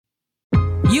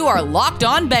You are Locked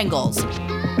On Bengals,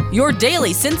 your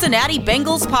daily Cincinnati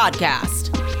Bengals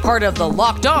podcast, part of the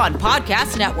Locked On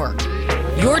Podcast Network,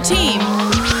 your team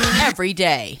every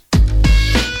day.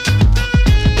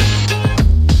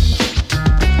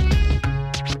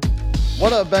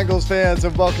 What up, Bengals fans,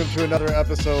 and welcome to another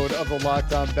episode of the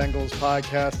Locked On Bengals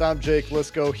podcast. I'm Jake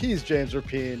Lisco. He's James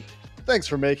Rapine. Thanks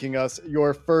for making us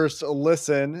your first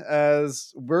listen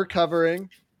as we're covering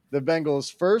the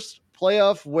Bengals' first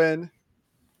playoff win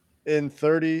in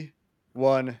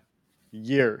 31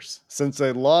 years since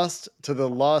they lost to the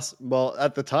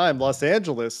at the time, Los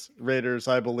Angeles Raiders,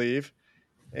 I believe,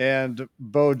 and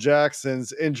Bo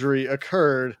Jackson's injury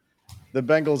occurred. The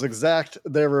Bengals exact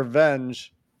their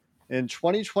revenge in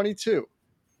 2022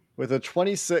 with a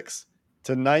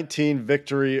 26-19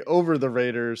 victory over the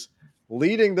Raiders,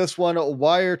 leading this one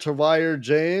wire to wire,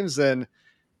 James, and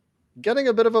getting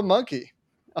a bit of a monkey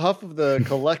off of the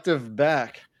collective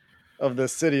back of the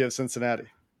city of Cincinnati.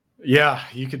 Yeah,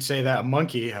 you could say that. A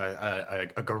monkey,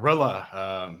 a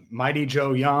gorilla, Mighty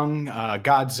Joe Young,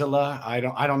 Godzilla. I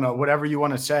don't know, whatever you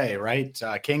want to say, right?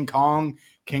 King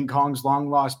Kong's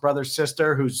long lost brother,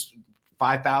 sister, who's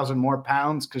 5,000 more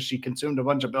pounds because she consumed a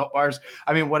bunch of Built Bars.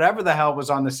 I mean, whatever the hell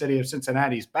was on the city of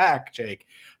Cincinnati's back, Jake,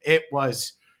 it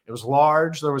was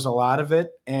large. There was a lot of it.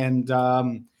 And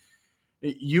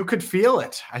you could feel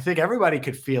it. I think everybody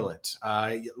could feel it.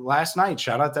 Last night,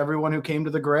 shout out to everyone who came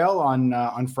to the Grail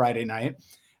on Friday night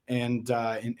and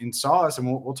saw us. And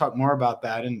we'll talk more about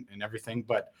that and everything.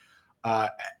 But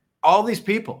all these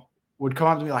people would come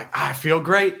up to me like, I feel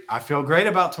great. I feel great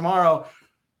about tomorrow.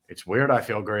 It's weird. I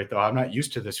feel great, though. I'm not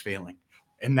used to this feeling.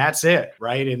 And that's it,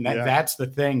 right? And that's the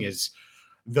thing is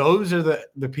those are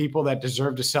the people that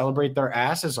deserve to celebrate their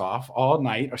asses off all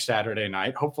night or Saturday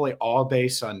night, hopefully all day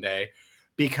Sunday,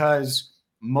 because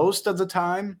most of the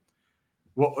time,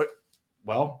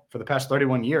 well, for the past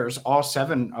 31 years, all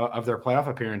 7 of their playoff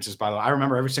appearances, by the way, I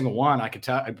remember every single one. I could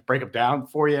tell, I'd break them down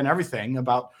for you and everything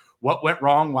about what went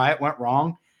wrong, why it went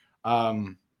wrong.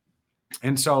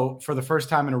 And so for the first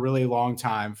time in a really long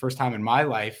time, first time in my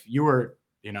life, you were,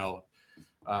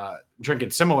 drinking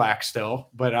Similac still,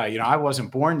 but, I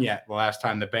wasn't born yet the last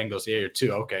time the Bengals, the year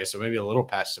 2. Okay. So maybe a little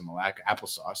past Similac,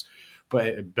 applesauce,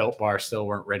 but Built Bar still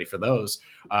weren't ready for those.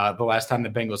 The last time the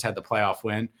Bengals had the playoff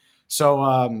win. So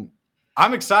I'm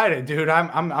excited, dude.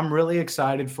 I'm really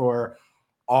excited for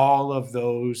all of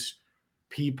those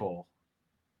people.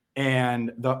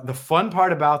 And the fun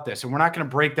part about this, and we're not going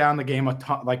to break down the game a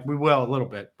ton, like we will a little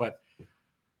bit, but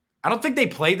I don't think they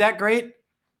played that great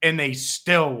and they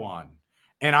still won.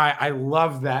 And I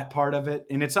love that part of it.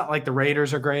 And it's not like the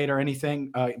Raiders are great or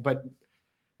anything, but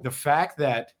the fact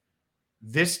that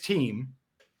this team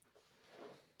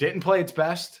didn't play its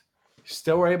best,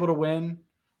 still were able to win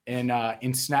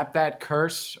and snap that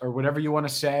curse or whatever you want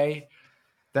to say.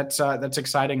 That's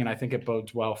exciting, and I think it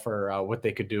bodes well for what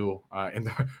they could do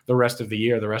in the rest of the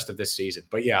year, the rest of this season.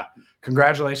 But yeah,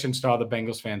 congratulations to all the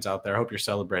Bengals fans out there. I hope you're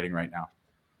celebrating right now.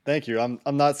 Thank you. I'm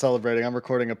not celebrating. I'm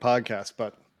recording a podcast,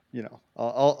 but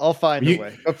I'll find a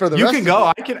way. But for the rest, you can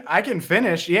go. I can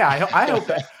finish. Yeah,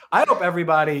 I hope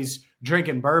everybody's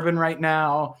drinking bourbon right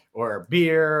now, or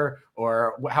beer,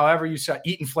 or however you say,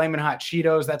 eating flaming hot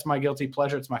Cheetos. That's my guilty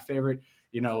pleasure. It's my favorite,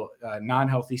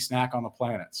 non-healthy snack on the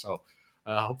planet. So.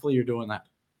 Hopefully you're doing that.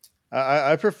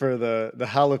 I prefer the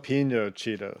jalapeno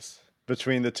Cheetos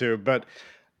between the two, but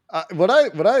what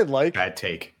I like. Bad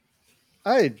take.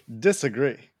 I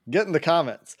disagree. Get in the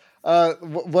comments.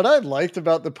 What I liked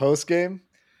about the post game,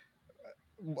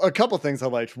 a couple things I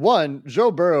liked. One,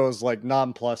 Joe Burrow is like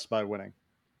nonplussed by winning.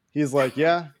 He's like,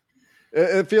 yeah,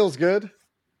 it feels good.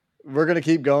 We're going to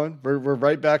keep going. We're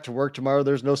right back to work tomorrow.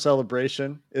 There's no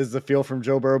celebration is the feel from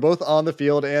Joe Burrow, both on the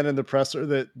field and in the presser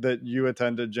that you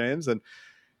attended, James. And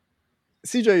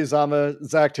CJ Uzomah,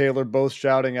 Zach Taylor, both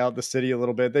shouting out the city a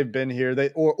little bit. They've been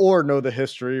here or know the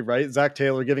history, right? Zach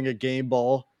Taylor giving a game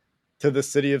ball to the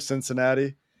city of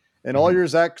Cincinnati. And all your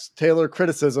Zach Taylor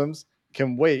criticisms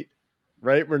can wait,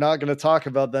 right? We're not going to talk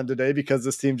about them today because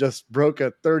this team just broke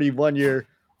a 31-year,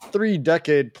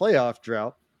 3-decade playoff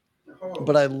drought.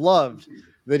 But I loved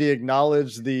that he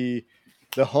acknowledged the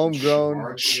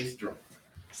homegrown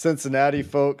Cincinnati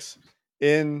folks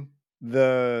in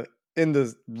the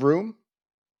room,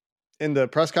 in the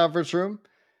press conference room,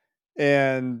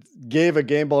 and gave a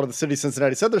game ball to the city of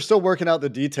Cincinnati. Said they're still working out the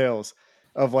details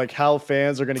of like how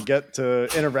fans are going to get to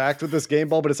interact with this game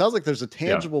ball, but it sounds like there's a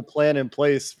tangible plan in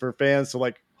place for fans to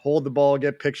like hold the ball,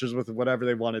 get pictures with whatever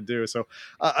they want to do. So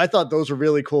I thought those were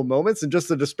really cool moments, and just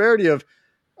the disparity of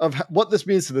what this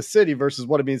means to the city versus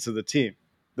what it means to the team.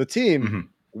 The team,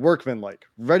 workmanlike,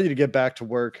 ready to get back to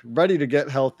work, ready to get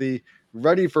healthy,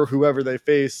 ready for whoever they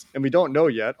face. And we don't know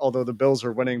yet, although the Bills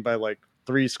are winning by like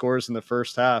 3 scores in the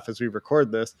first half as we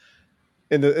record this.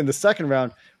 In the second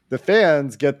round, the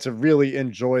fans get to really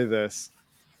enjoy this.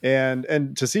 And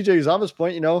to CJ Uzama's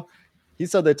point, he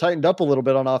said they tightened up a little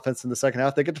bit on offense in the second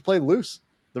half. They get to play loose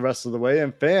the rest of the way,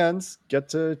 and fans get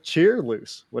to cheer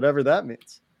loose, whatever that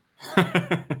means.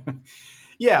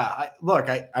 Yeah,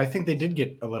 I think they did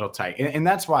get a little tight. And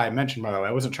that's why I mentioned, by the way,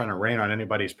 I wasn't trying to rain on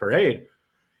anybody's parade.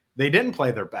 They didn't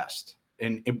play their best.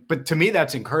 But to me,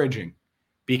 that's encouraging,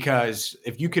 because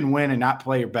if you can win and not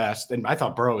play your best, and I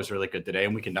thought Burrow was really good today,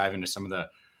 and we can dive into some of the,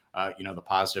 the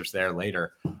positives there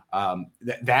later.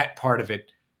 That part of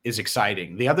it is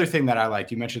exciting. The other thing that I liked,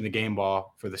 you mentioned the game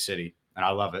ball for the city, and I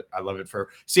love it. I love it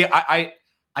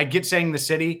I get saying the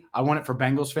city. I want it for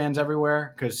Bengals fans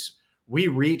everywhere, because we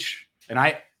reach,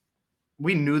 and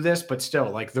we knew this, but still,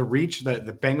 like the reach,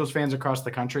 the Bengals fans across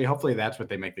the country, hopefully that's what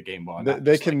they make the game ball.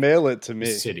 They can mail it to me.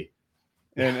 City.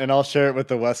 And I'll share it with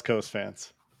the West Coast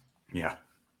fans. Yeah.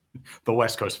 The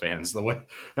West Coast fans.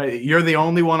 You're the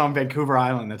only one on Vancouver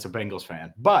Island that's a Bengals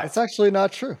fan. But it's actually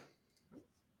not true.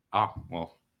 Oh,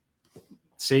 well.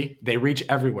 See, they reach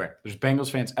everywhere. There's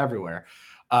Bengals fans everywhere.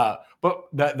 But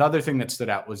the other thing that stood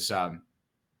out was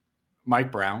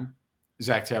Mike Brown.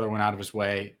 Zach Taylor went out of his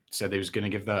way, said he was going to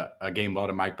give a game ball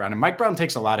to Mike Brown. And Mike Brown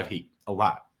takes a lot of heat, a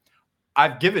lot.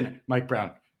 I've given Mike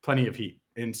Brown plenty of heat,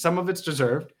 and some of it's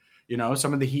deserved.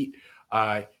 Some of the heat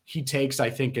he takes, I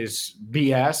think, is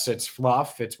BS. It's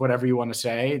fluff. It's whatever you want to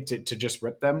say to just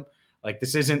rip them. Like,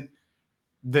 this isn't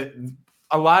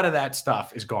a lot of that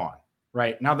stuff is gone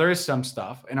right now. There is some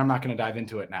stuff, and I'm not going to dive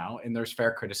into it now. And there's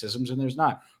fair criticisms and there's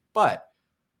not, but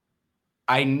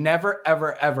I never,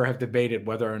 ever, ever have debated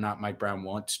whether or not Mike Brown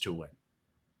wants to win.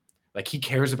 Like, he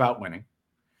cares about winning.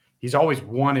 He's always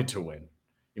wanted to win.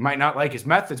 You might not like his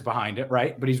methods behind it,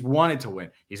 right? But he's wanted to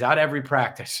win. He's out every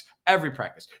practice.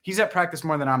 He's at practice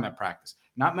more than I'm at practice.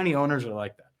 Not many owners are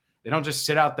like that. They don't just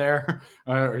sit out there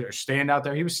or stand out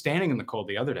there. He was standing in the cold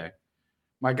the other day.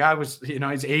 My guy was,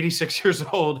 he's 86 years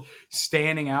old,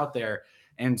 standing out there.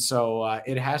 And so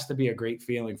it has to be a great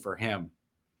feeling for him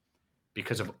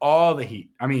because of all the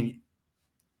heat. I mean,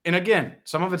 and again,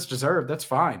 some of it's deserved. That's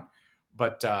fine.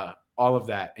 But all of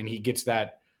that, and he gets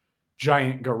that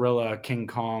giant gorilla, King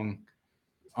Kong,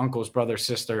 uncle's brother,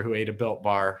 sister who ate a Built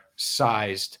Bar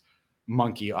sized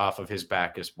monkey off of his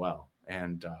back as well.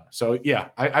 And so, yeah,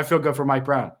 I feel good for Mike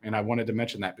Brown. And I wanted to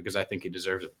mention that because I think he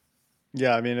deserves it.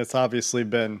 Yeah, I mean, it's obviously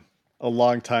been a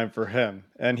long time for him.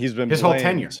 And he's been his whole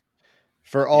tenure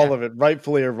for all of it,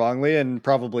 rightfully or wrongly, and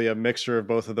probably a mixture of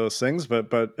both of those things.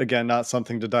 But again, not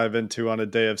something to dive into on a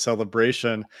day of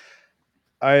celebration.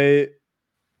 I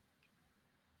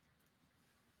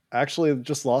actually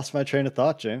just lost my train of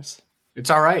thought, James. It's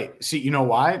all right. See, you know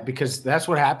why? Because that's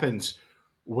what happens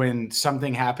when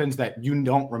something happens that you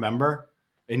don't remember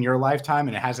in your lifetime,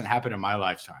 and it hasn't happened in my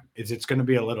lifetime. It's going to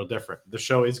be a little different. The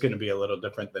show is going to be a little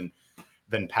different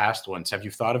than past ones. Have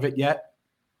you thought of it yet?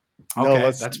 Okay,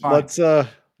 no, that's fine.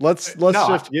 Let's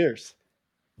shift gears.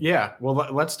 Yeah, well,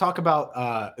 let's talk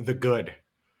about the good,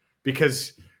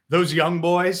 because those young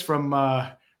boys from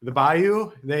the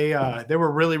Bayou, they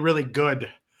were really, really good,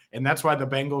 and that's why the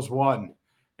Bengals won.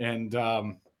 And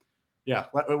yeah,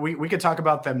 we could talk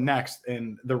about them next.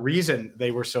 And the reason they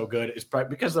were so good is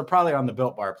because they're probably on the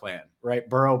Built Bar plan, right?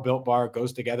 Burrow, Built Bar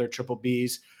goes together, triple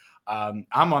Bs. I'm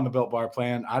on the Built Bar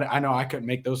plan. I know I couldn't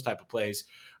make those type of plays,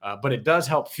 but it does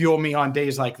help fuel me on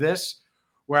days like this,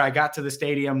 where I got to the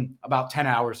stadium about 10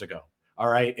 hours ago. All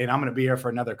right. And I'm going to be here for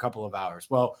another couple of hours.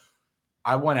 Well,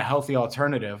 I want a healthy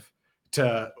alternative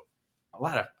to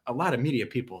a lot of media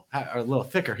people are a little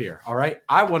thicker here. All right.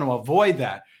 I want to avoid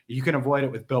that. You can avoid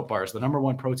it with Built Bars, the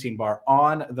 #1 protein bar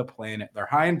on the planet. They're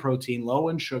high in protein, low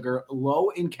in sugar, low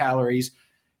in calories,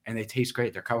 and they taste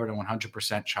great. They're covered in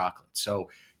 100% chocolate. So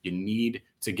you need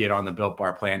to get on the Built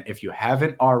Bar plan. If you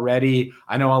haven't already,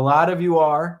 I know a lot of you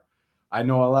are.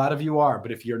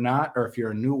 But if you're not, or if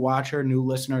you're a new watcher, new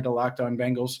listener to Locked On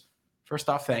Bengals, first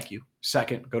off, thank you.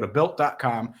 Second, go to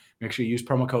built.com. Make sure you use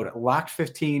promo code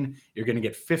LOCK15. You're going to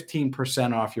get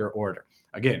 15% off your order.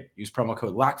 Again, use promo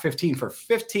code LOCK15 for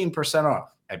 15%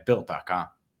 off at built.com.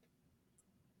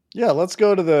 Yeah, let's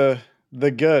go to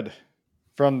the good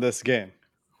from this game.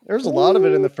 There's a lot of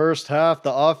it in the first half.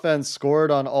 The offense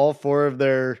scored on all 4 of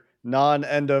their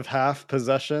non-end of half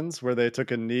possessions where they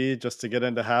took a knee just to get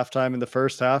into halftime in the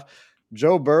first half.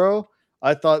 Joe Burrow,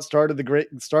 I thought started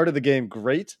the game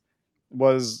great,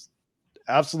 was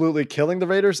absolutely killing the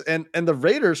Raiders. And the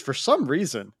Raiders, for some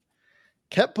reason,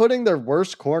 kept putting their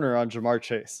worst corner on Jamar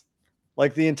Chase,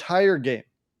 like the entire game.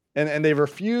 and they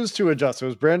refused to adjust. It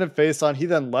was Brandon Faison. He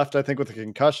then left, I think, with a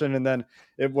concussion, and then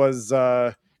it was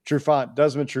Desmond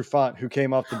Trufant, who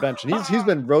came off the bench, and he's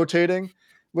been rotating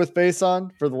with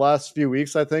Faison for the last few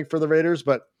weeks, I think, for the Raiders.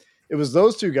 But it was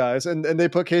those two guys, and they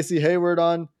put Casey Hayward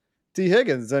on T.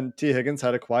 Higgins, and T. Higgins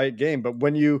had a quiet game. But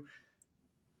when you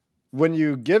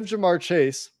give Jamar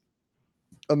Chase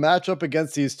a matchup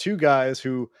against these two guys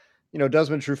who,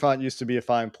 Desmond Trufant used to be a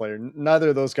fine player. Neither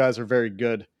of those guys are very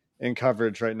good in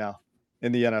coverage right now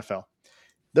in the NFL.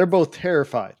 They're both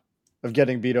terrified of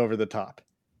getting beat over the top.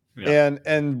 Yeah.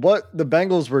 And what the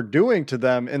Bengals were doing to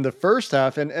them in the first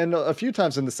half and a few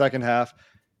times in the second half,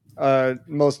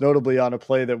 most notably on a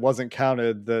play that wasn't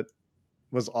counted that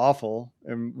was awful.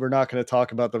 And we're not going to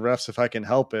talk about the refs if I can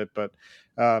help it, but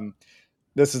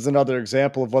this is another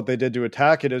example of what they did to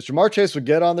attack it. Is Jamar Chase would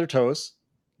get on their toes,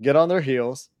 get on their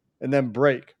heels, and then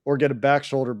break or get a back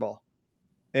shoulder ball.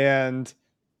 And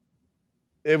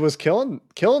it was killing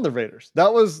the Raiders.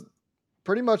 That was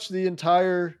pretty much the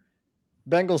entire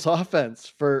Bengals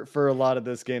offense for a lot of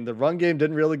this game. The run game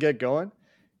didn't really get going.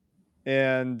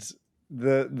 And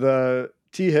the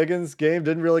T. Higgins game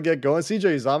didn't really get going.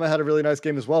 CJ Uzomah had a really nice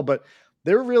game as well, but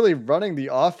they were really running the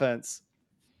offense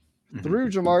through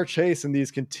Jamar Chase in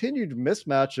these continued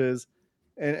mismatches,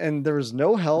 and there was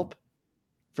no help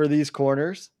for these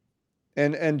corners,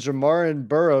 and Jamar and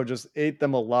Burrow just ate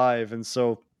them alive. And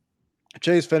so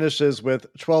Chase finishes with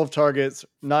 12 targets,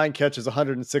 9 catches,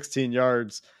 116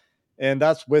 yards, and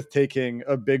that's with taking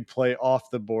a big play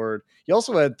off the board. He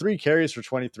also had 3 carries for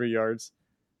 23 yards,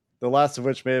 the last of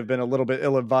which may have been a little bit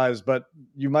ill-advised, but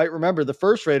you might remember the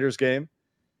first Raiders game,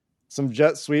 some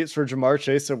jet sweeps for Jamar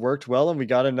Chase that worked well, and we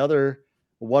got another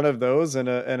one of those in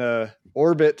a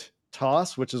orbit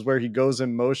toss, which is where he goes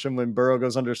in motion when Burrow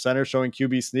goes under center, showing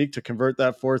QB sneak to convert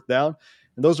that 4th down.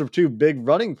 And those were 2 big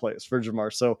running plays for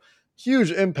Jamar. So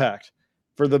huge impact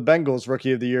for the Bengals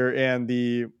Rookie of the Year and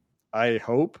the, I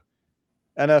hope,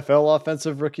 NFL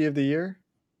Offensive Rookie of the Year,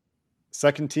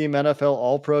 second team NFL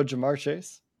All-Pro Jamar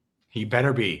Chase. He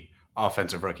better be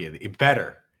Offensive Rookie of the Year. He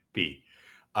better be.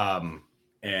 I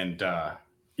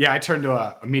turned to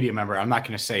a media member. I'm not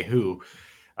going to say who,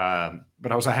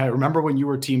 but I was like, hey, remember when you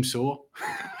were Team Sewell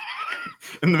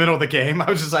in the middle of the game? I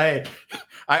was just like,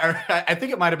 I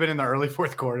think it might have been in the early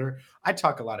 4th quarter. I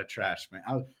talk a lot of trash,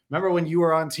 man. Remember when you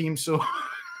were on Team Sewell?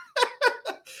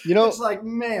 It's like,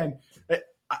 man,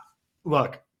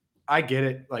 look, I get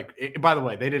it. Like, by the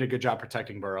way, they did a good job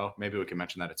protecting Burrow. Maybe we can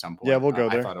mention that at some point. Yeah, we'll go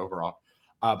there. I thought overall.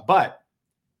 But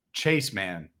Chase,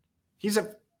 man,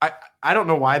 I don't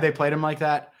know why they played him like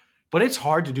that, but it's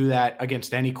hard to do that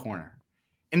against any corner.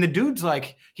 And the dude's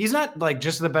like, he's not like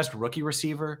just the best rookie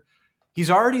receiver. He's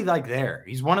already like there.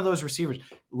 He's one of those receivers.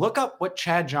 Look up what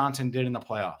Chad Johnson did in the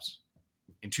playoffs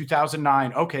in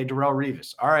 2009. Okay, Darrelle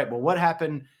Revis. All right, well, what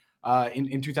happened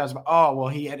in 2000? Oh, well,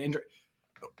 he had injured.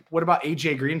 What about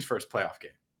AJ Green's first playoff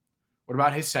game? What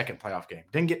about his second playoff game?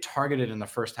 Didn't get targeted in the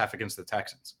first half against the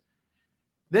Texans.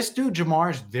 This dude,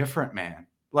 Jamar, is different, man.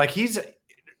 Like,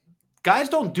 guys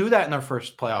don't do that in their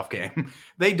first playoff game.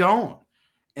 They don't.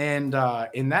 And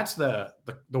that's the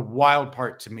wild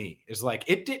part to me is like,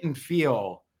 it didn't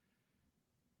feel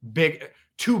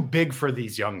too big for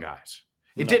these young guys.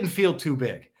 It didn't feel too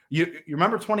big. You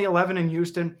remember 2011 in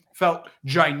Houston? Felt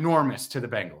ginormous to the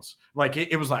Bengals. Like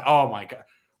it was like, oh my God,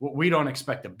 we don't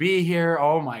expect to be here.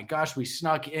 Oh my gosh, we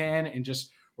snuck in and just,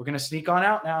 we're going to sneak on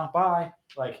out now. Bye.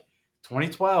 Like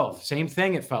 2012, same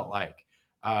thing it felt like.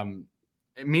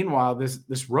 Meanwhile,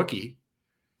 this rookie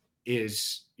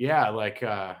is,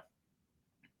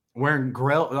 wearing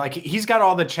grill. Like he's got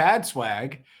all the Chad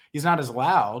swag. He's not as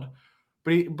loud,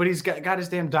 but he's got his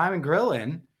damn diamond grill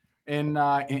in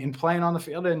playing on the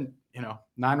field, and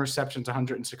 9 receptions,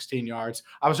 116 yards.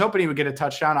 I was hoping he would get a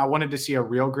touchdown. I wanted to see a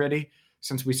real gritty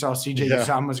since we saw CJ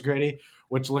Uzomah's gritty,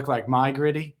 which looked like my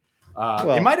gritty.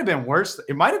 It might have been worse.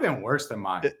 It might have been worse than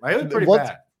mine. It was pretty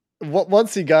bad.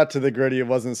 Once he got to the gritty, it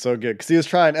wasn't so good because he was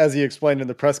trying, as he explained in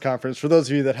the press conference. For those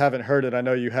of you that haven't heard it, I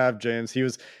know you have, James. He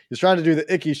was trying to do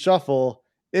the icky shuffle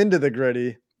into the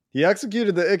gritty. He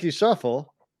executed the icky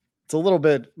shuffle. It's a little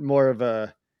bit more of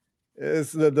the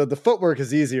footwork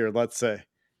is easier, let's say,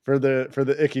 for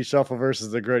the icky shuffle versus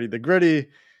the gritty. The gritty,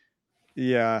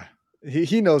 yeah,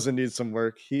 he knows it needs some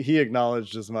work. He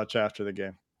acknowledged as much after the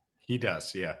game. He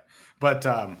does, yeah. But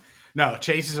no,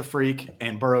 Chase is a freak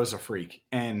and Burrow's a freak.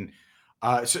 And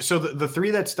so the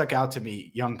 3 that stuck out to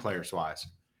me, young players wise,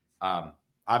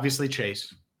 obviously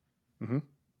Chase,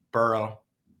 Burrow,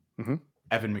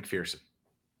 Evan McPherson.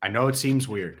 I know it seems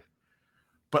weird,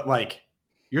 but like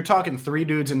you're talking 3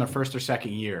 dudes in the first or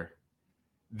second year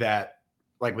that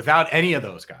like without any of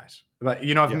those guys. But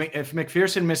if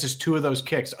McPherson misses 2 of those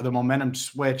kicks, the momentum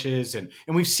switches, and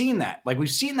we've seen that. Like we've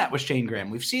seen that with Shane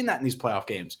Graham. We've seen that in these playoff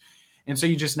games, and so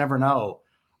you just never know.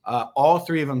 All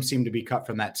 3 of them seem to be cut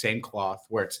from that same cloth,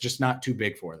 where it's just not too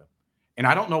big for them, and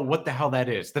I don't know what the hell that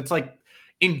is. That's like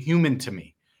inhuman to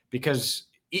me, because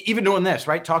even doing this,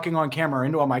 right, talking on camera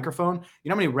into a microphone, you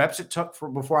know how many reps it took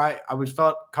before I was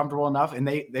felt comfortable enough, and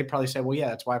they probably say, well, yeah,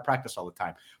 that's why I practice all the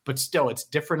time, but still, it's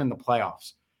different in the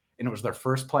playoffs. And it was their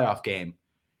first playoff game.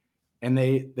 And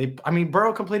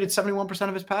Burrow completed 71%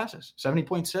 of his passes,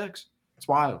 70.6. It's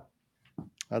wild.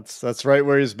 That's right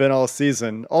where he's been all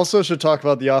season. Also should talk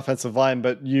about the offensive line,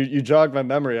 but you jogged my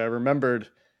memory. I remembered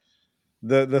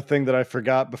the thing that I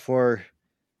forgot before,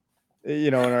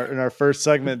 in our first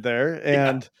segment there.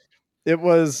 And It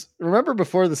was, remember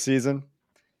before the season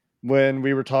when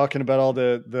we were talking about all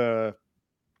the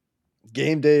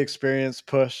game day experience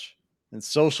push and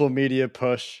social media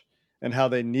push, and how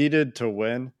they needed to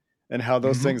win and how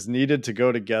those things needed to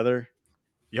go together.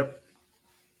 Yep.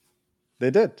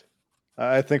 They did.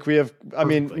 I think we have,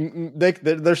 perfectly.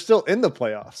 They're still in the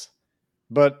playoffs,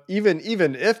 but even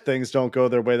if things don't go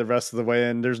their way the rest of the way,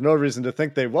 and there's no reason to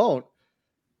think they won't,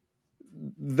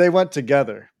 they went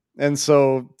together. And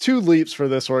so 2 leaps for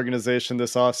this organization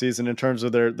this offseason in terms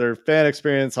of their fan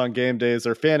experience on game days,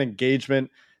 their fan engagement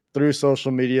through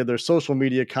social media, their social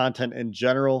media content in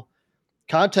general.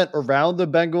 Content around the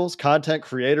Bengals, content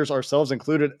creators, ourselves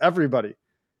included, everybody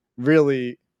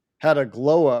really had a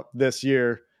glow up this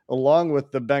year, along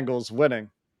with the Bengals winning.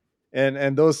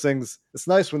 And those things, it's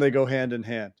nice when they go hand in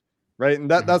hand, right? And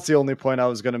that's the only point I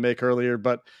was going to make earlier.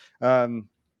 But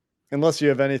unless you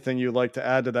have anything you'd like to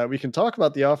add to that, we can talk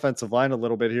about the offensive line a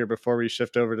little bit here before we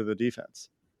shift over to the defense.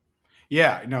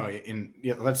 Yeah, no,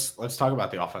 let's talk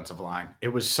about the offensive line. It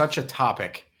was such a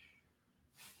topic.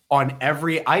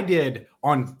 I did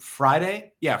on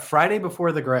Friday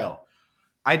before the Grail,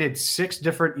 I did 6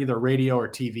 different either radio or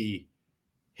TV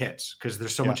hits because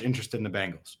there's so much interest in the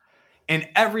Bengals. And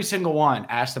every single one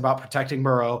asked about protecting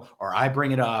Burrow, or I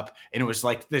bring it up. And it was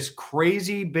like this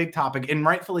crazy big topic, and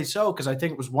rightfully so, because I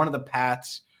think it was one of the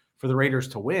paths for the Raiders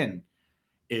to win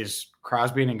is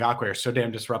Crosby and Ngakoue are so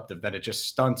damn disruptive that it just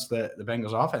stunts the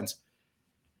Bengals offense.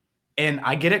 And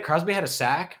I get it. Crosby had a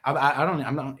sack. I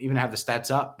don't even have the stats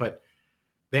up, but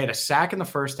they had a sack in the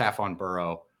first half on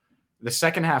Burrow. The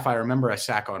second half, I remember a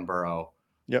sack on Burrow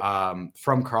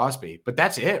from Crosby, but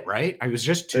that's it, right? I was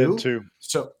just 2.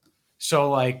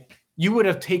 So like you would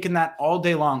have taken that all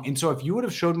day long. And so if you would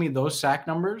have showed me those sack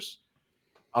numbers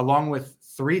along with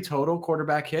 3 total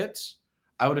quarterback hits,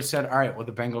 I would have said, all right, well,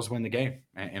 the Bengals win the game.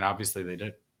 And obviously they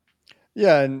did.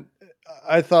 Yeah. And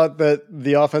I thought that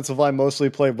the offensive line mostly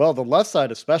played well, the left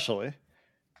side especially.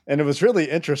 And it was really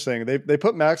interesting. They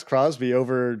put Max Crosby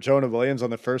over Jonah Williams on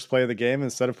the first play of the game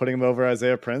instead of putting him over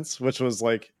Isaiah Prince, which was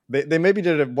like they maybe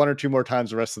did it 1 or 2 more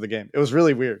times the rest of the game. It was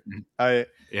really weird. I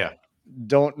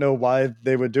don't know why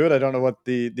they would do it. I don't know what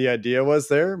the idea was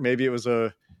there. Maybe it was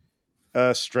a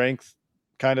strength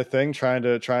kind of thing, trying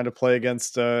to play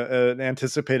against an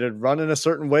anticipated run in a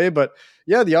certain way. But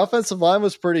yeah, the offensive line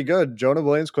was pretty good. Jonah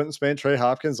Williams, Quentin Spain, Trey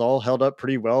Hopkins all held up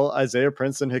pretty well. Isaiah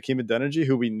Prince and Hakeem Adeniji,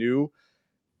 who we knew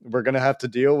were going to have to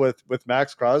deal with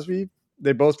Max Crosby,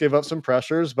 they both gave up some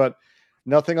pressures, but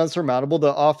nothing unsurmountable.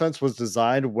 The offense was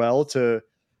designed well to,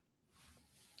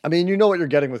 I mean, you know what you're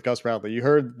getting with Gus Bradley. You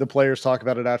heard the players talk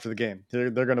about it after the game. They're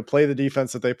going to play the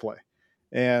defense that they play.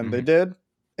 And they did.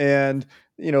 And,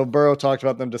 Burrow talked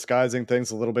about them disguising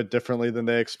things a little bit differently than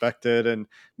they expected. And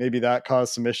maybe that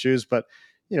caused some issues. But,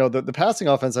 the passing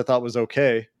offense I thought was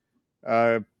okay.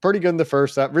 Pretty good in the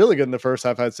first half, really good in the first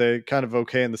half, I'd say, kind of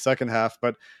okay in the second half.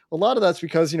 But a lot of that's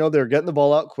because, they were getting the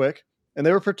ball out quick and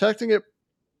they were protecting it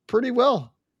pretty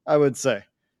well, I would say.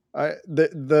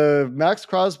 The Max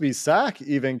Crosby sack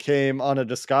even came on a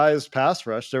disguised pass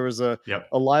rush. There was a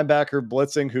linebacker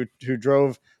blitzing who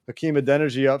drove Hakeem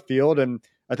Adeniji upfield. And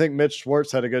I think Mitch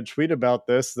Schwartz had a good tweet about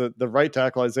this. The right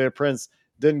tackle, Isaiah Prince,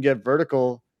 didn't get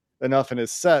vertical enough in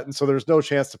his set. And so there was no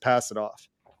chance to pass it off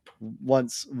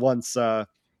once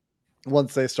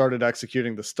they started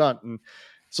executing the stunt. And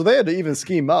so they had to even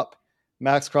scheme up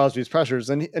Max Crosby's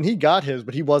pressures, and he got his,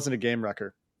 but he wasn't a game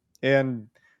wrecker. And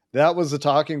that was the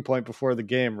talking point before the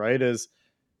game, right? Is,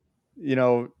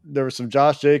 there was some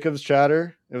Josh Jacobs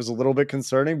chatter. It was a little bit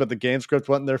concerning, but the game script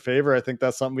went in their favor. I think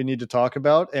that's something we need to talk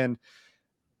about. And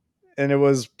it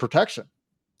was protection.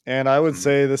 And I would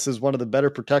say this is one of the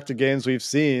better protected games we've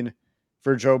seen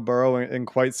for Joe Burrow in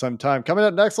quite some time. Coming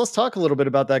up next, let's talk a little bit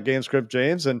about that game script,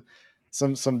 James, and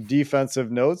some defensive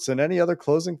notes and any other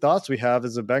closing thoughts we have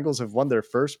as the Bengals have won their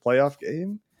first playoff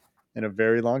game in a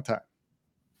very long time.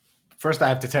 First, I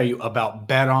have to tell you about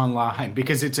Bet Online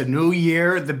because it's a new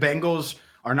year. The Bengals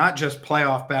are not just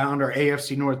playoff bound or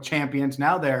AFC North champions.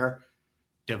 Now they're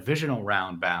divisional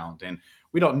round bound. And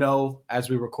we don't know as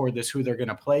we record this who they're going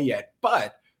to play yet,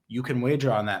 but you can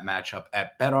wager on that matchup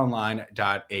at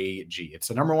betonline.ag. It's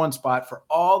the number one spot for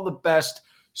all the best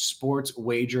sports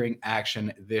wagering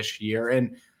action this year.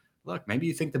 And look, maybe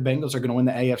you think the Bengals are going to win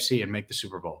the AFC and make the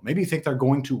Super Bowl. Maybe you think they're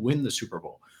going to win the Super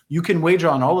Bowl. You can wager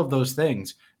on all of those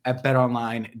things at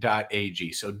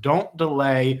betonline.ag. So don't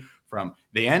delay. From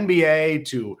the NBA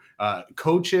to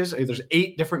coaches. There's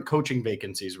 8 different coaching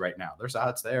vacancies right now. There's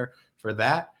odds there for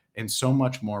that and so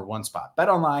much more. One spot,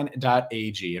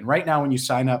 betonline.ag. And right now when you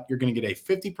sign up, you're going to get a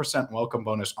 50% welcome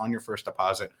bonus on your first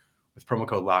deposit with promo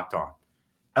code Locked On.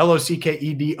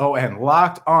 LOCKEDON,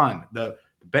 Locked On. The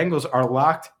Bengals are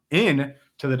locked in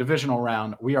to the divisional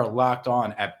round. We are locked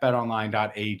on at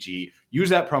betonline.ag. Use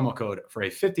that promo code for a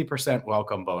 50%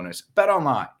 welcome bonus.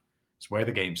 BetOnline is where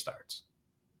the game starts.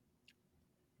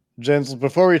 James,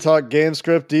 before we talk game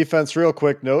script, defense, real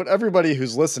quick note. Everybody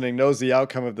who's listening knows the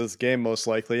outcome of this game most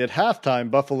likely. At halftime,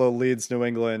 Buffalo leads New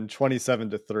England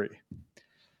 27-3.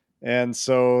 And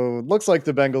so it looks like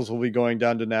the Bengals will be going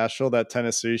down to Nashville, that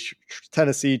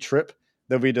Tennessee trip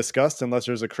that we discussed, unless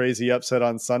there's a crazy upset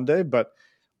on Sunday, but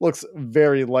looks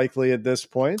very likely at this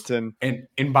point. And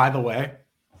by the way,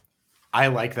 I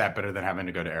like that better than having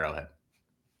to go to Arrowhead.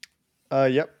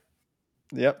 Yep.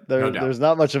 There's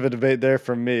not much of a debate there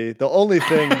from me. The only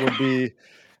thing would be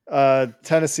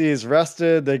Tennessee is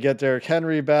rested. They get Derrick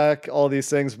Henry back, all these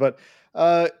things. But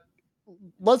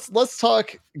let's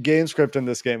talk game script in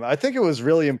this game. I think it was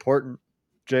really important,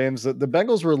 James, that the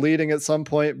Bengals were leading at some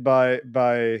point by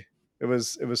it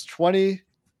was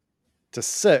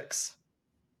 20-6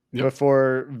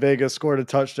 before Vegas scored a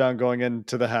touchdown going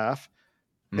into the half.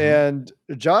 Mm-hmm. And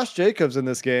Josh Jacobs in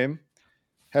this game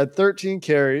had 13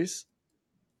 carries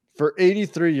for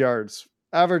 83 yards,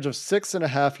 average of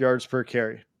 6.5 yards per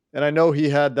carry. And I know he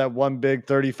had that one big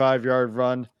 35-yard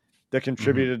run that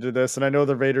contributed to this. And I know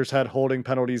the Raiders had holding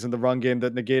penalties in the run game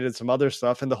that negated some other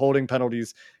stuff. And the holding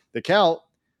penalties, they count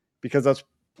because that's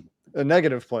a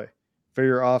negative play for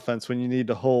your offense when you need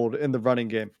to hold in the running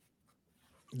game.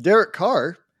 Derek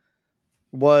Carr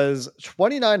was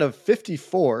 29 of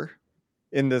 54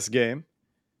 in this game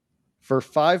for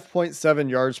 5.7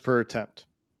 yards per attempt.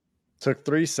 Took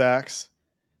 3 sacks,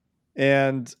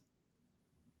 and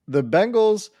the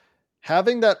Bengals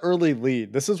having that early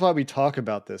lead. This is why we talk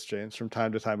about this, James, from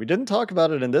time to time. We didn't talk about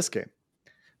it in this game,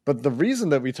 but the reason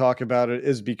that we talk about it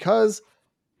is because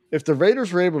if the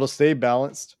Raiders were able to stay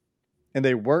balanced and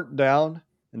they weren't down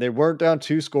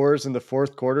 2 scores in the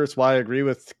fourth quarter, it's why I agree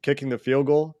with kicking the field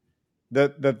goal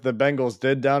that the Bengals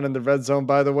did down in the red zone,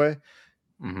 by the way.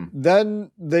 Then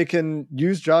they can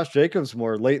use Josh Jacobs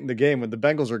more late in the game when the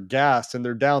Bengals are gassed and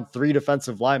they're down 3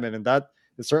 defensive linemen. And that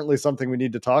is certainly something we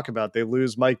need to talk about. They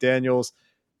lose Mike Daniels,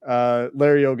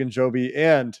 Larry Ogunjobi,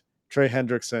 and Trey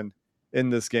Hendrickson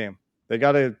in this game. They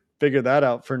got to figure that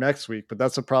out for next week, but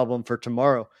that's a problem for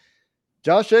tomorrow.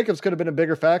 Josh Jacobs could have been a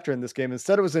bigger factor in this game.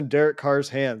 Instead, it was in Derek Carr's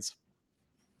hands.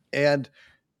 And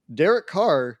Derek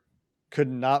Carr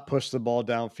could not push the ball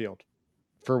downfield.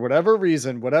 For whatever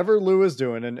reason, whatever Lou is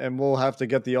doing, and we'll have to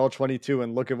get the all-22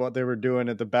 and look at what they were doing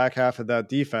at the back half of that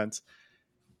defense,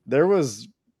 there was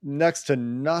next to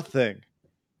nothing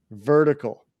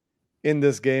vertical in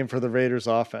this game for the Raiders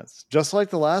offense, just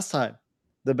like the last time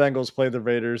the Bengals played the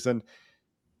Raiders. And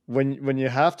when you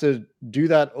have to do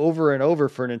that over and over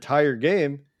for an entire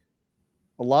game,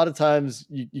 a lot of times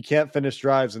you can't finish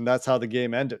drives, and that's how the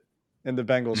game ended in the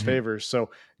Bengals' favor. So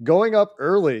going up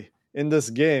early in this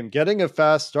game, getting a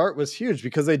fast start was huge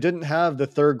because they didn't have the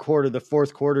third quarter, the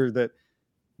fourth quarter that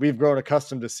we've grown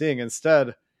accustomed to seeing.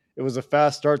 Instead, it was a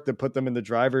fast start that put them in the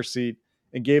driver's seat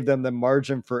and gave them the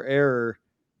margin for error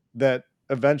that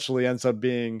eventually ends up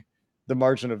being the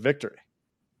margin of victory.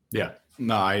 Yeah,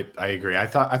 no, I agree. I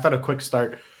thought a quick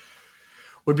start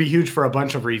would be huge for a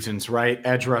bunch of reasons, right?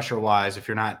 Edge rusher wise, if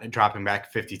you're not dropping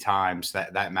back 50 times,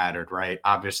 that mattered, right?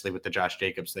 Obviously with the Josh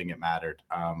Jacobs thing, it mattered.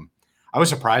 I was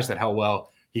surprised at how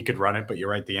well he could run it, but you're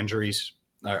right. The injuries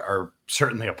are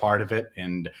certainly a part of it.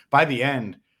 And by the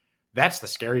end, that's the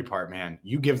scary part, man.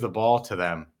 You give the ball to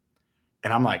them.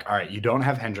 And I'm like, all right, you don't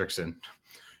have Hendrickson.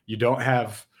 You don't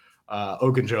have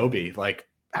Ogunjobi. Like,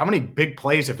 how many big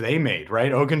plays have they made,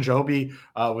 right? Ogunjobi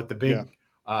with the big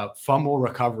fumble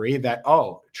recovery that,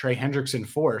 Trey Hendrickson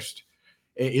forced.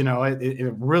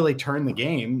 It really turned the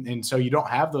game. And so you don't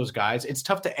have those guys. It's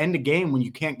tough to end a game when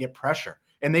you can't get pressure.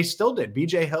 And they still did.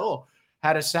 BJ Hill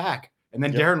had a sack. And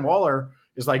then Darren Waller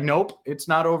is like, nope, it's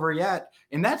not over yet.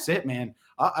 And that's it, man.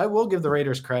 I will give the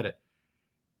Raiders credit.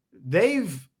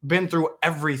 they've been through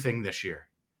everything this year.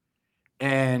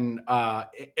 And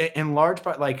in large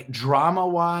part, like drama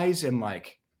wise and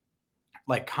like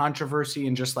controversy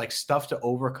and just like stuff to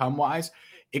overcome wise,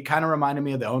 it kind of reminded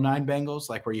me of the '09 Bengals,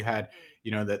 like where you had,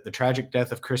 the tragic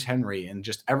death of Chris Henry and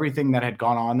just everything that had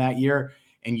gone on that year.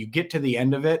 And you get to the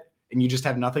end of it and you just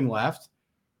have nothing left.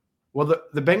 Well,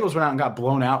 the Bengals went out and got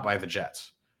blown out by the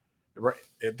Jets right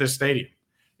at this stadium.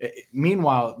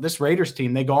 Meanwhile, this Raiders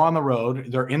team, they go on the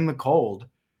road, they're in the cold,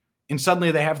 and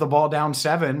suddenly they have the ball down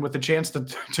 7 with the chance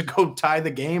to go tie the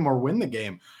game or win the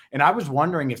game. And I was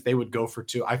wondering if they would go for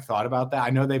 2. I thought about that. I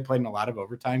know they played in a lot of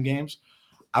overtime games.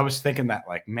 I was thinking that,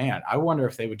 like, man, I wonder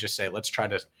if they would just say, let's try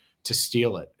to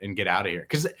steal it and get out of here.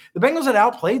 Because the Bengals had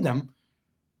outplayed them.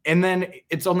 And then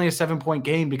it's only a 7-point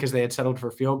game because they had settled for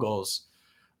field goals.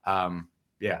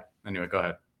 Anyway, go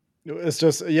ahead. It's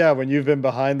just, when you've been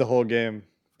behind the whole game,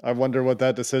 I wonder what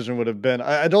that decision would have been.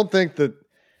 I don't think that,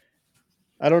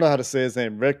 I don't know how to say his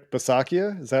name. Rick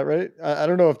Bisaccia, is that right? I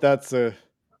don't know if that's a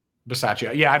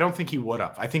Bisaccia. Yeah, I don't think he would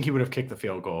have. I think he would have kicked the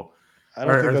field goal. I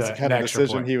don't think that's the kind of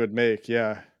decision he would make.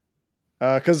 Yeah,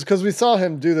 because we saw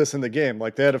him do this in the game.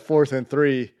 Like they had a 4th and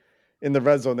 3 in the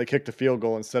red zone. They kicked a field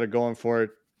goal instead of going for it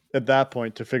at that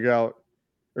point to figure out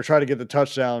or try to get the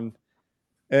touchdown,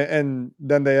 and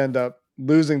then they end up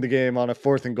losing the game on a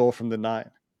 4th and goal from the 9.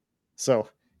 So.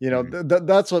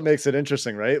 That's what makes it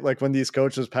interesting, right? Like when these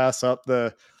coaches pass up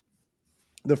the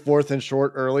 4th and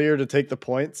short earlier to take the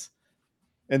points,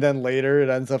 and then later it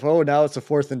ends up, now it's a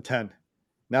 4th and 10.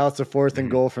 Now it's a 4th and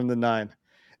goal from the 9.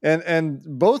 And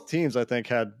both teams, I think,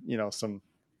 had, some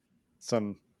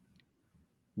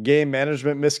game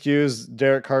management miscues.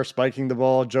 Derek Carr spiking the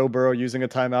ball, Joe Burrow using a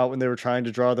timeout when they were trying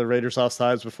to draw the Raiders off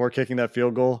sides before kicking that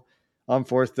field goal on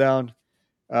 4th down.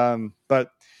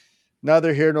 But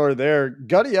neither here nor there.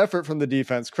 Gutty effort from the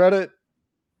defense. Credit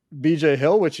BJ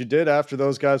Hill, which he did after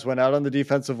those guys went out on the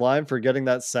defensive line, for getting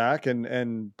that sack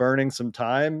and burning some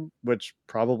time, which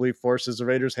probably forces the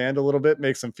Raiders' hand a little bit,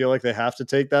 makes them feel like they have to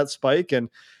take that spike. And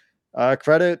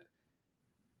credit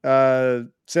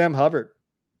Sam Hubbard,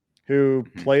 who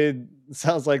played,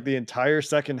 sounds like, the entire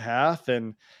second half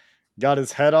and got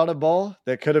his head on a ball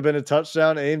that could have been a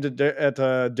touchdown aimed at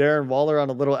Darren Waller on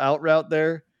a little out route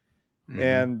there.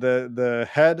 And the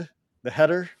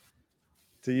header,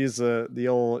 to use the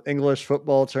old English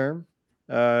football term,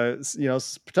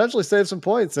 potentially save some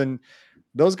points. And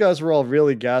those guys were all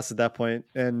really gassed at that point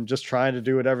and just trying to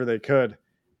do whatever they could.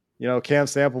 Cam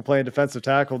Sample playing defensive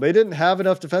tackle. They didn't have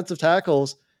enough defensive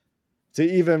tackles to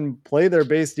even play their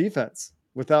base defense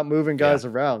without moving guys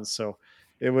around. So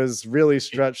it was really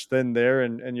stretched thin there.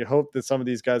 And you hope that some of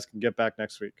these guys can get back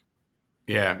next week.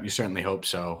 Yeah, you certainly hope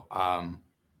so.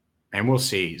 And we'll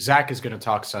see. Zach is going to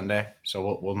talk Sunday,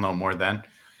 so we'll know more then,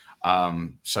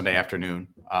 Sunday afternoon.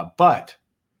 But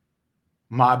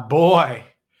my boy,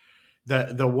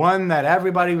 the one that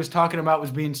everybody was talking about was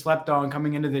being slept on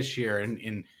coming into this year,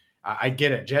 and I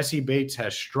get it. Jesse Bates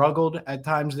has struggled at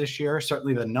times this year.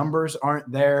 Certainly the numbers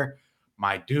aren't there.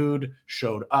 My dude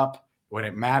showed up when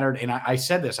it mattered, and I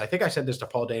said this. I think I said this to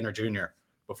Paul Dehner Jr.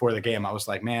 before the game. I was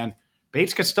like, man,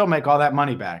 Bates could still make all that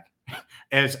money back.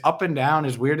 As up and down,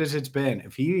 as weird as it's been,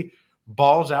 if he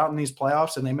balls out in these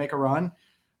playoffs and they make a run,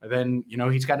 then,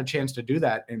 he's got a chance to do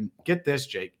that. And get this,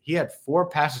 Jake, he had 4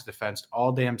 passes defensed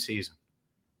all damn season.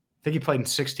 I think he played in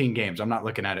 16 games. I'm not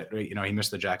looking at it. He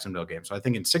missed the Jacksonville game. So I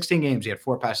think in 16 games, he had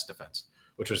 4 passes defensed,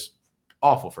 which was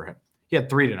awful for him. He had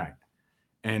 3 tonight.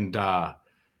 And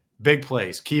big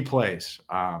plays, key plays.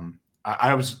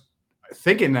 I was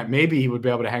thinking that maybe he would be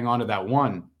able to hang on to that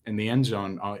one in the end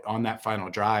zone on that final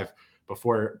drive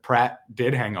before Pratt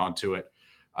did hang on to it.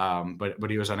 But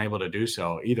he was unable to do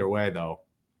so. Either way, though,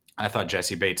 I thought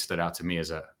Jesse Bates stood out to me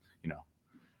as a,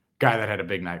 guy that had a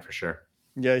big night for sure.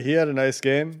 Yeah, he had a nice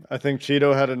game. I think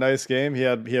Cheeto had a nice game. He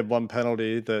had one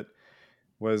penalty that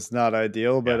was not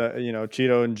ideal, but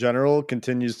Cheeto in general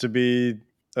continues to be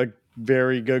a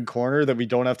very good corner that we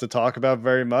don't have to talk about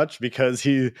very much because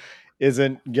he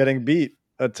isn't getting beat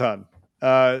a ton.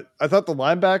 I thought the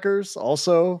linebackers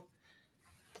also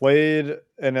played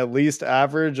an at least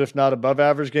average, if not above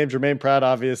average game. Jermaine Pratt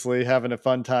obviously having a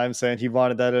fun time saying he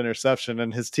wanted that interception,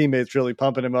 and his teammates really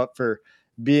pumping him up for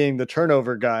being the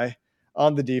turnover guy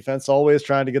on the defense, always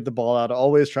trying to get the ball out,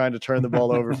 always trying to turn the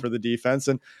ball over for the defense.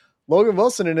 And Logan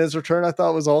Wilson in his return, I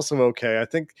thought was also okay. I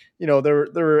think, there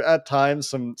were at times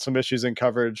some issues in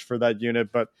coverage for that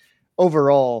unit, but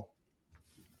overall,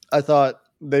 I thought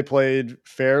they played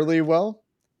fairly well.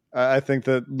 I think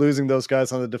that losing those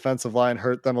guys on the defensive line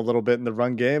hurt them a little bit in the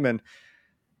run game. And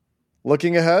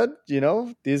looking ahead,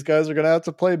 these guys are going to have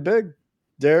to play big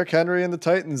Derrick Henry and the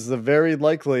Titans is a very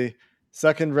likely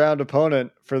second round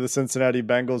opponent for the Cincinnati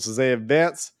Bengals as they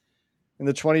advance in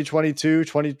the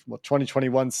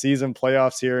 2021 season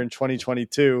playoffs here in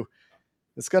 2022.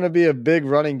 It's going to be a big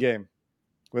running game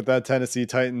with that Tennessee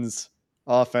Titans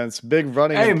offense. Big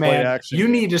running and play action. You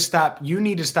need to stop. You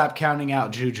need to stop counting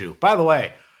out Juju. By the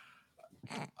way,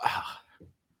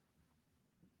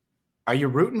 are you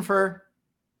rooting for?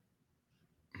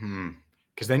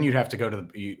 Because then you'd have to go to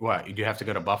You'd have to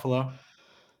go to Buffalo.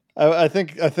 I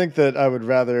think that I would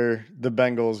rather the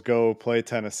Bengals go play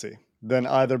Tennessee than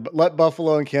either let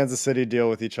Buffalo and Kansas City deal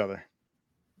with each other.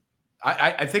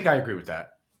 I think I agree with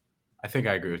that.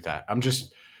 I'm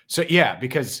just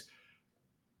because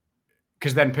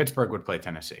then Pittsburgh would play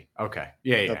Tennessee. Okay.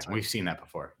 Yeah. Right. We've seen that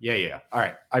before. Yeah. All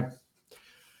right.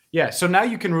 So now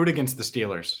you can root against the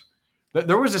Steelers.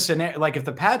 There was a scenario, like if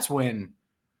the Pats win,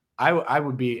 I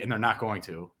would be, and they're not going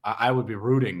to, I would be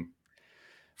rooting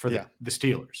for the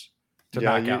Steelers to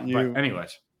knock out. But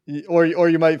anyways. Or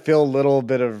you might feel a little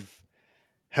bit of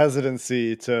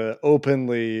hesitancy to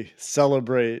openly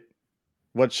celebrate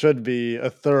what should be a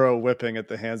thorough whipping at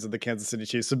the hands of the Kansas City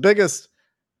Chiefs. The biggest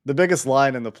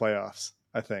line in the playoffs,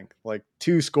 I think, like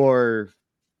two scores,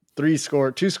 I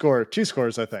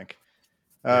think.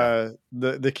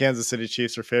 The Kansas City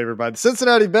Chiefs are favored by the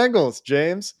Cincinnati Bengals.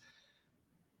 James,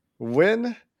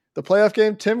 win the playoff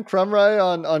game. Tim Crumry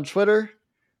on Twitter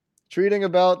tweeting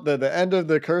about the end of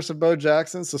the curse of Bo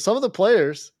Jackson. So some of the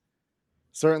players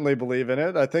certainly believe in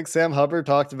it. I think Sam Hubbard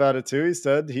talked about it too. He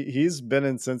said he's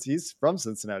from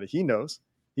Cincinnati. He knows.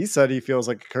 He said he feels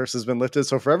like a curse has been lifted.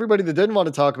 So for everybody that didn't want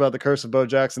to talk about the curse of Bo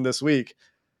Jackson this week,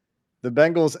 the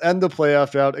Bengals end the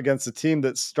playoff drought against a team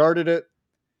that started it.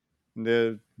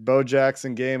 The Bo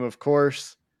Jackson game, of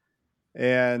course,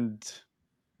 and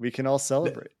we can all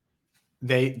celebrate.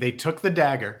 They took the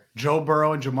dagger. Joe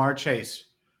Burrow and Jamar Chase,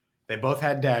 they both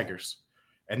had daggers,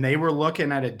 and they were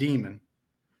looking at a demon,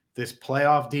 this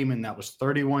playoff demon that was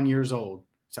 31 years old.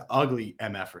 It's an ugly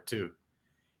MFer too.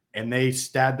 And they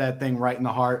stabbed that thing right in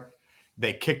the heart.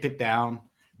 They kicked it down.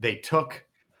 They took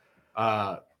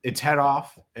its head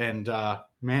off, and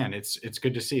man, it's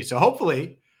good to see. So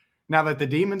hopefully, now that the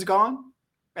demon's gone,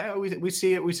 we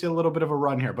see it. We see a little bit of a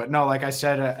run here. But no, like I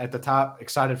said at the top,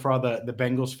 excited for all the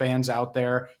Bengals fans out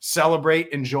there. Celebrate,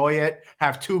 enjoy it.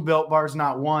 Have 2 Built Bars,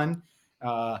 not 1.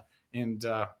 Man,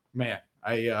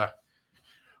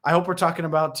 I hope we're talking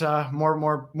about more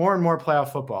and more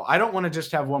playoff football. I don't want to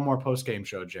just have one more post-game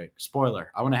show, Jake.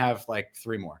 Spoiler. I want to have like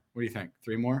 3 more. What do you think?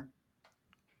 3 more?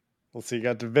 Let's see. You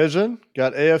got division,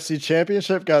 got AFC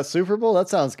Championship, got Super Bowl. That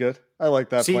sounds good. I like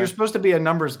that. See, plan. You're supposed to be a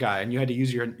numbers guy, and you had to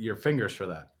use your fingers for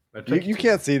that. You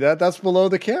can't see that. That's below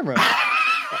the camera.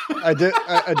 I did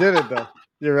it though.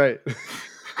 You're right.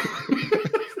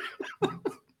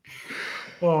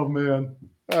 Oh man.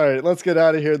 All right, let's get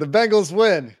out of here. The Bengals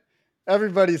win.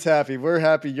 Everybody's happy. We're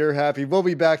happy. You're happy. We'll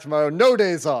be back tomorrow. No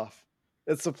days off.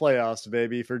 It's the playoffs,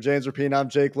 baby. For James Rapine, I'm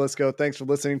Jake Lisco. Thanks for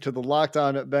listening to the Locked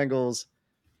On Bengals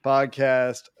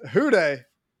podcast. Hoo day,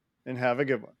 and have a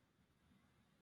good one.